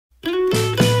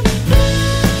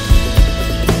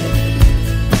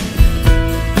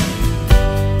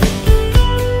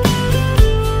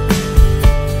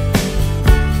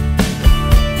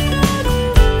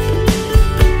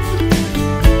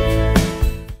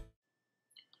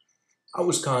I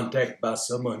was contacted by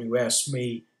someone who asked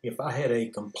me if I had a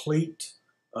complete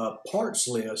parts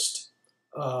list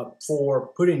for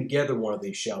putting together one of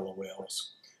these shallow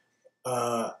wells.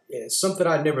 It's something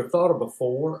I'd never thought of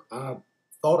before. I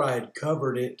thought I had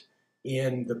covered it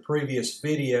in the previous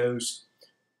videos,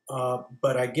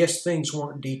 but I guess things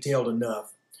weren't detailed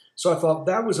enough. So I thought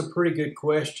that was a pretty good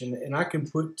question, and I can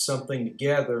put something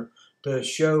together to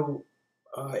show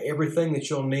everything that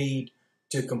you'll need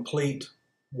to complete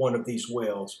one of these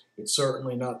wells. It's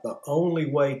certainly not the only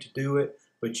way to do it,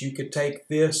 but you could take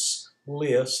this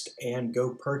list and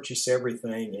go purchase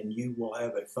everything, and you will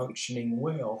have a functioning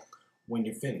well when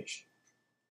you're finished.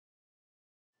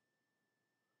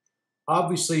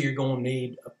 Obviously, you're going to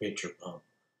need a pitcher pump,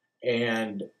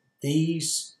 and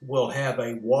these will have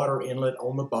a water inlet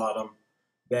on the bottom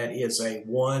that is a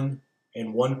 1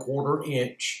 1/4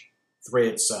 inch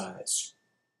thread size.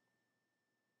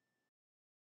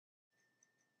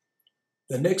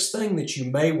 The next thing that you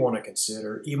may want to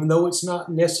consider, even though it's not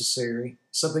necessary,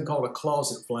 is something called a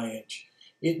closet flange.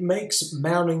 It makes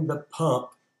mounting the pump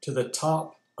to the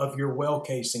top of your well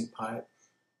casing pipe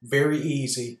very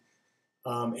easy,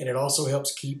 and it also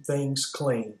helps keep things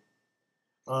clean.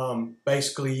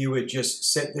 Basically, you would just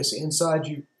set this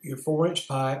inside your 4-inch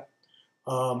pipe,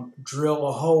 drill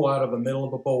a hole out of the middle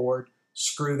of a board,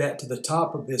 screw that to the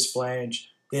top of this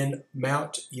flange, then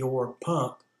mount your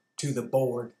pump to the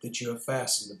board that you have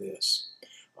fastened to this.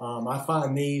 I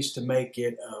find these to make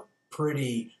it a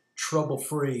pretty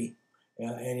trouble-free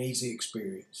and easy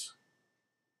experience.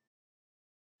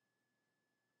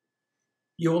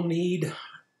 You'll need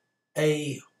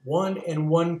a 1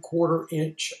 1/4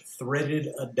 inch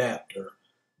threaded adapter.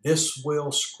 This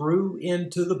will screw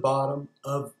into the bottom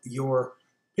of your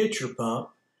pitcher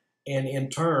pump, and in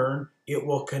turn it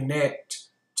will connect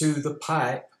to the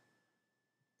pipe,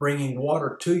 bringing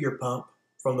water to your pump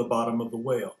from the bottom of the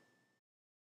well.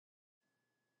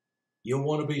 You'll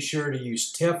want to be sure to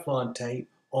use Teflon tape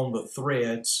on the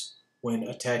threads when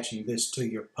attaching this to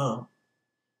your pump,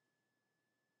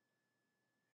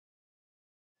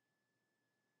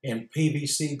 and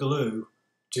PVC glue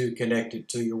to connect it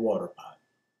to your water pipe.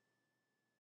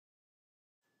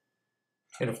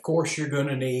 And of course, you're going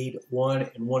to need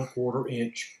 1 1/4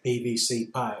 inch PVC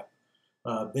pipe.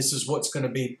 This is what's going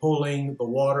to be pulling the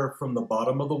water from the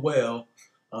bottom of the well,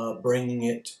 bringing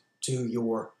it to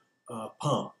your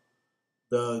pump.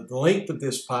 The length of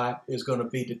this pipe is going to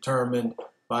be determined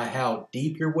by how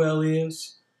deep your well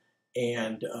is,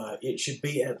 and it should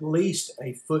be at least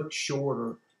a foot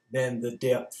shorter than the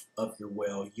depth of your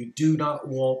well. You do not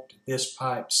want this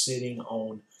pipe sitting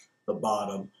on the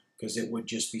bottom, because it would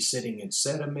just be sitting in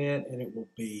sediment and it will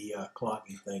be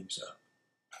clogging things up.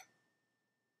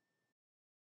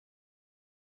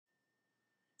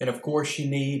 And of course, you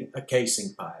need a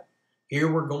casing pipe.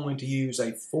 Here we're going to use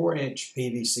a 4-inch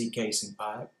PVC casing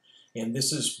pipe, and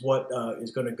this is what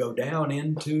is going to go down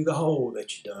into the hole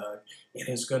that you dug, and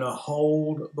is going to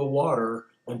hold the water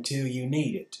until you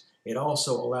need it. It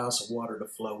also allows the water to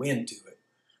flow into it.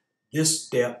 This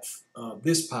depth of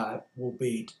this pipe will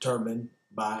be determined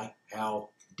by how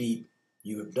deep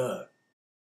you have dug.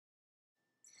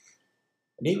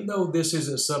 And even though this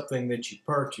isn't something that you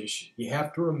purchase, you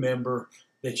have to remember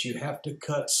that you have to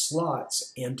cut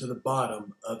slots into the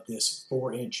bottom of this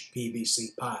 4-inch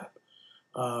PVC pipe.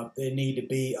 They need to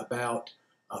be about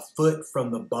a foot from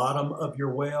the bottom of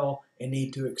your well and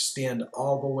need to extend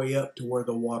all the way up to where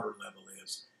the water level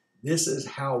is. This is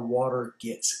how water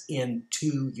gets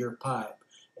into your pipe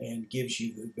and gives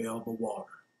you the available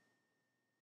water.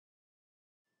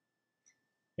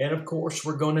 And of course,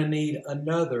 we're going to need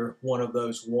another one of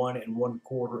those 1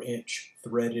 1/4 inch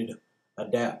threaded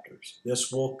adapters.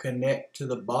 This will connect to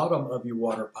the bottom of your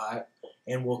water pipe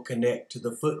and will connect to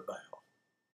the foot valve.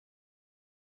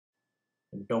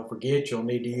 And don't forget, you'll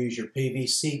need to use your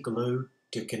PVC glue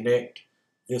to connect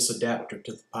this adapter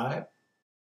to the pipe.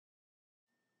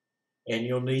 And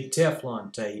you'll need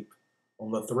Teflon tape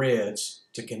on the threads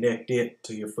to connect it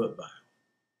to your foot valve.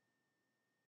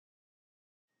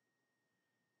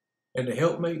 And to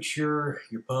help make sure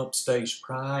your pump stays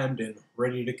primed and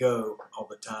ready to go all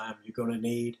the time, you're going to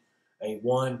need a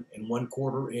 1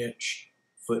 1/4 inch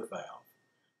foot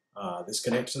valve. This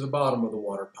connects to the bottom of the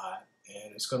water pipe,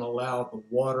 and it's going to allow the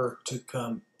water to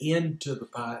come into the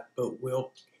pipe, but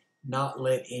will not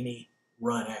let any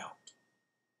run out.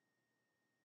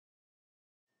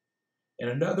 And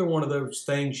another one of those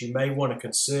things you may want to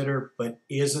consider, but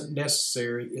isn't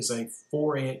necessary, is a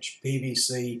 4-inch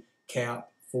PVC cap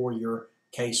for your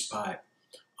case pipe.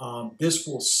 This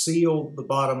will seal the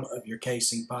bottom of your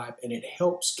casing pipe, and it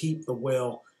helps keep the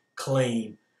well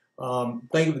clean.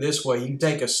 Think of it this way. You can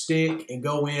take a stick and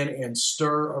go in and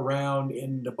stir around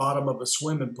in the bottom of a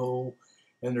swimming pool,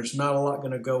 and there's not a lot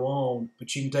going to go on,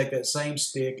 but you can take that same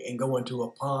stick and go into a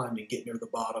pond and get near the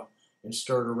bottom and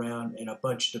stir it around, and a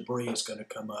bunch of debris is going to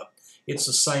come up. It's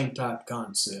the same type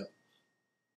concept.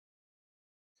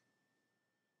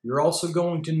 You're also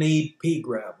going to need pea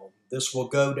gravel. This will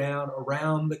go down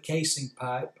around the casing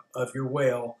pipe of your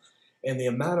well, and the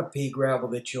amount of pea gravel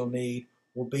that you'll need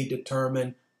will be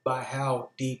determined by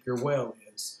how deep your well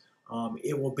is.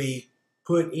 It will be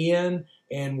put in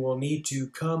and will need to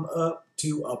come up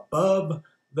to above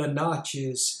the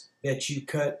notches that you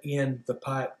cut in the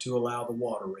pipe to allow the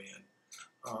water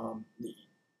in.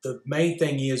 The main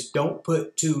thing is don't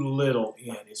put too little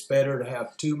in. It's better to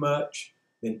have too much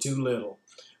than too little.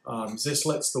 This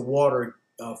lets the water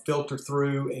filter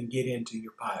through and get into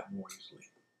your pipe more easily.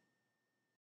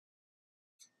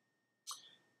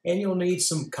 And you'll need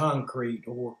some concrete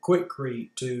or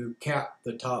Quickrete to cap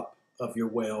the top of your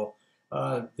well.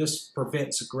 This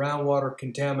prevents groundwater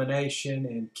contamination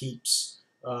and keeps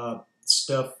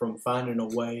stuff from finding a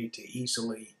way to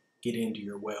easily get into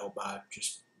your well by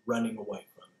just running away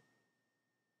from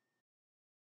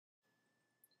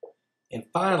it. And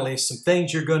finally, some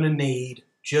things you're going to need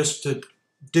just to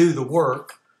do the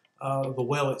work of the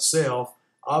well itself.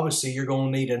 Obviously, you're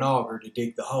going to need an auger to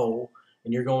dig the hole,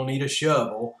 and you're going to need a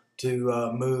shovel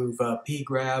to move pea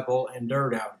gravel and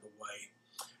dirt out of the way.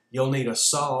 You'll need a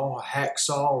saw, a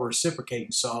hacksaw or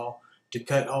reciprocating saw to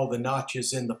cut all the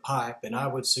notches in the pipe, and I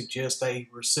would suggest a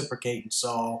reciprocating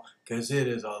saw because it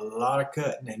is a lot of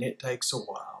cutting and it takes a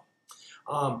while.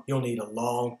 You'll need a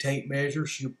long tape measure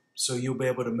so you'll be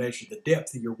able to measure the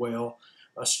depth of your well,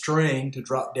 a string to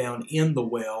drop down in the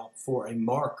well for a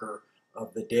marker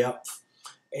of the depth,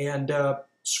 and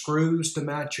screws to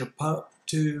mount your pump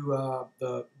to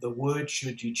the wood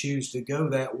should you choose to go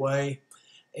that way,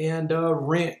 and a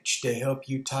wrench to help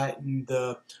you tighten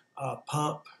the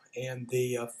pump and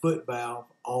the foot valve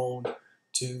on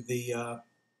to the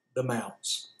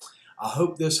mounts. I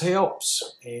hope this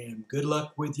helps, and good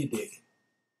luck with your digging.